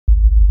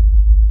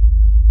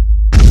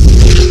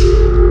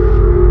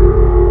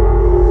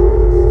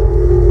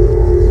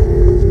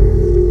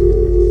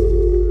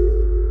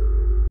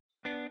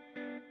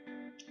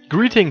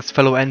Greetings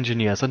fellow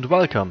engineers and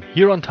welcome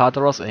here on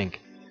Tartaross Inc.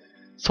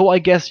 So I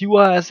guess you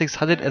are as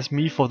excited as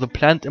me for the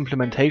planned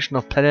implementation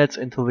of planets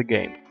into the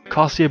game.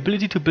 Cause the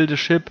ability to build a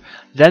ship,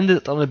 land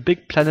it on a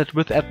big planet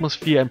with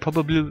atmosphere and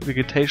probably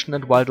vegetation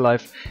and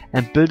wildlife,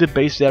 and build a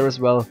base there as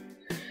well.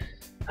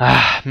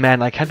 Ah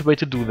man, I can't wait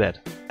to do that.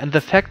 And the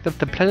fact that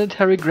the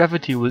planetary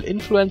gravity will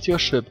influence your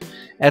ship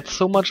adds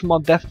so much more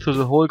depth to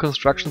the whole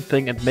construction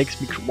thing and makes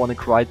me wanna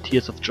cry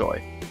tears of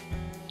joy.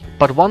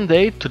 But one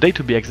day, today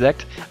to be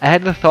exact, I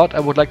had a thought I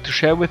would like to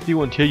share with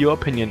you and hear your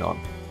opinion on.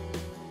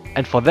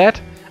 And for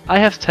that, I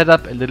have set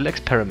up a little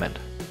experiment.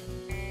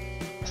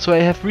 So I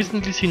have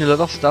recently seen a lot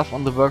of stuff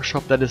on the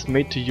workshop that is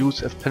made to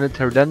use as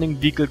planetary landing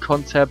vehicle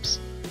concepts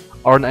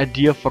or an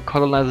idea for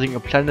colonizing a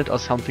planet or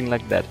something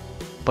like that.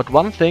 But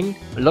one thing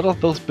a lot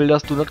of those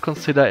builders do not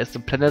consider is the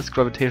planet's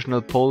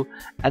gravitational pull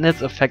and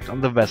its effect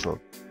on the vessel.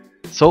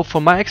 So for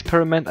my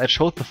experiment I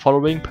chose the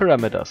following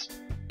parameters.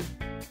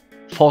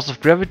 Force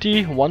of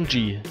gravity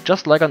 1g,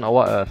 just like on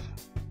our Earth.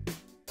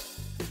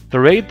 The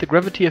rate the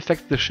gravity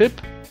affects the ship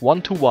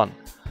 1 to 1.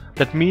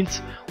 That means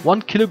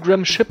 1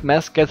 kilogram ship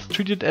mass gets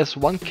treated as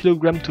 1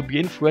 kilogram to be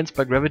influenced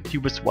by gravity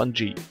with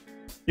 1g,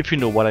 if you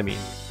know what I mean.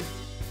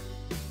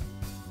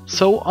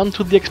 So on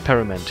to the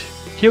experiment.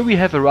 Here we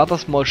have a rather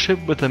small ship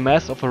with a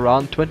mass of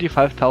around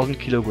 25,000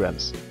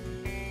 kilograms.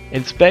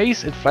 In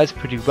space it flies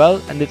pretty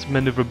well and its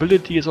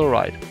maneuverability is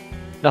alright.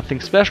 Nothing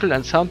special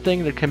and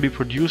something that can be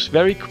produced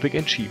very quick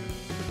and cheap.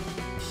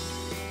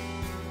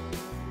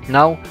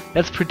 Now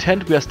let's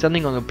pretend we are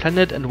standing on a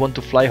planet and want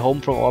to fly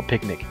home from our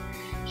picnic.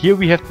 Here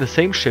we have the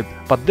same ship,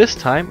 but this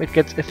time it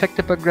gets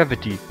affected by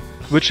gravity,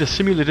 which is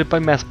simulated by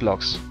mass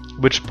blocks,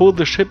 which pull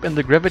the ship in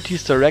the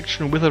gravity's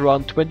direction with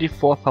around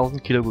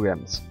 24,000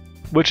 kilograms,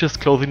 which is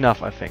close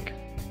enough I think.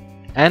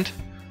 And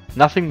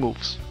nothing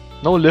moves.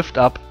 No lift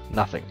up,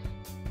 nothing.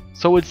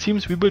 So it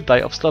seems we will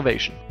die of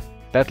starvation.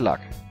 Bad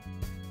luck.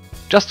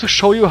 Just to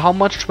show you how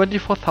much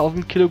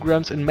 24,000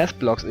 kilograms in mass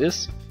blocks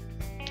is,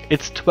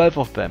 it's 12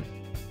 of them,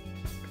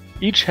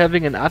 each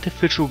having an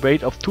artificial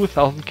weight of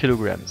 2,000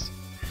 kilograms.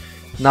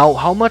 Now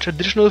how much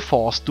additional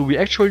force do we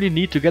actually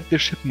need to get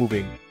this ship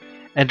moving?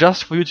 And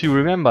just for you to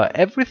remember,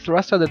 every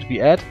thruster that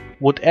we add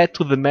would add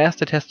to the mass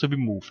that has to be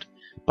moved.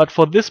 But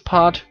for this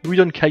part we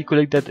don't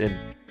calculate that in,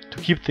 to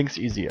keep things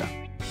easier.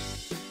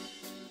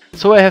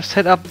 So I have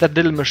set up that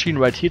little machine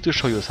right here to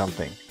show you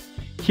something.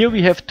 Here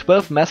we have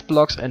 12 mass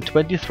blocks and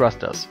 20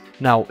 thrusters.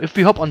 Now if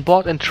we hop on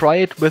board and try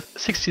it with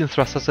 16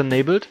 thrusters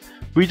enabled,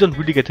 we don't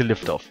really get a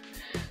liftoff.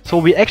 So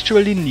we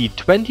actually need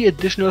 20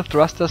 additional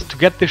thrusters to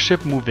get the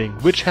ship moving,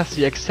 which has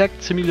the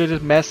exact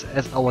simulated mass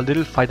as our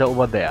little fighter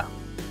over there.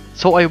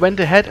 So I went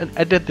ahead and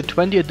added the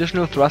 20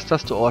 additional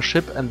thrusters to our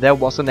ship, and there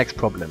was the next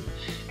problem.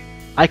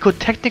 I could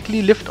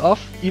technically lift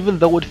off even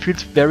though it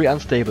feels very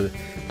unstable,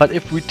 but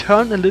if we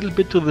turn a little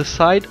bit to the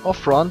side or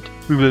front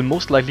we will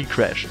most likely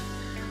crash.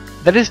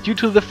 That is due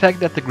to the fact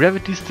that the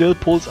gravity still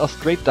pulls us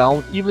straight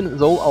down even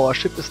though our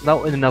ship is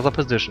now in another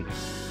position.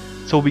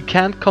 So we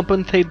can't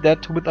compensate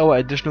that with our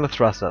additional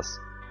thrusters.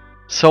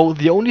 So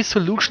the only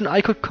solution I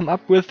could come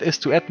up with is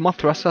to add more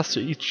thrusters to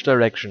each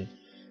direction.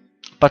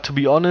 But to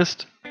be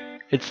honest,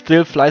 it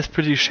still flies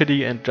pretty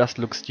shitty and just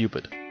looks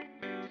stupid.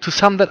 To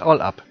sum that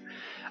all up,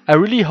 I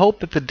really hope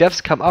that the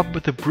devs come up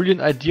with a brilliant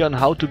idea on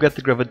how to get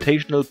the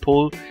gravitational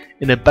pull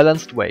in a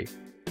balanced way.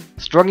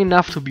 Strong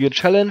enough to be a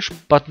challenge,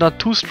 but not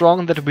too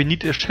strong that we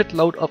need a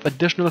shitload of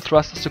additional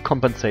thrusters to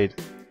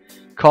compensate.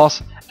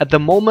 Cause at the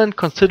moment,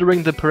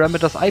 considering the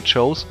parameters I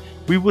chose,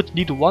 we would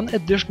need one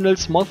additional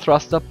small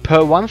thruster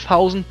per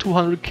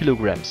 1200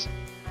 kilograms,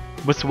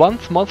 with one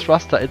small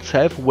thruster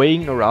itself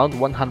weighing around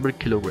 100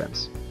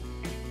 kilograms.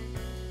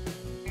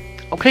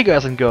 Okay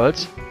guys and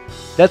girls,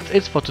 that's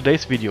it for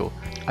today's video.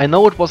 I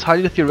know it was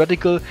highly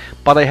theoretical,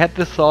 but I had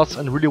these thoughts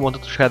and really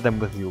wanted to share them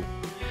with you.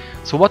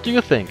 So what do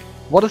you think?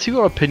 What is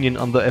your opinion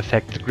on the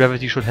effect that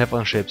gravity should have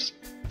on ships?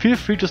 Feel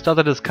free to start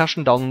a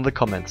discussion down in the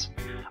comments.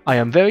 I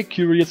am very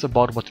curious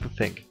about what you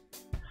think.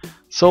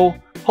 So,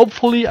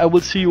 hopefully I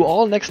will see you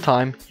all next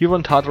time here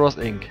on Tartaross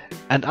Inc.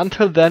 And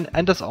until then,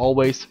 and as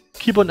always,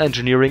 keep on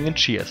engineering and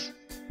cheers.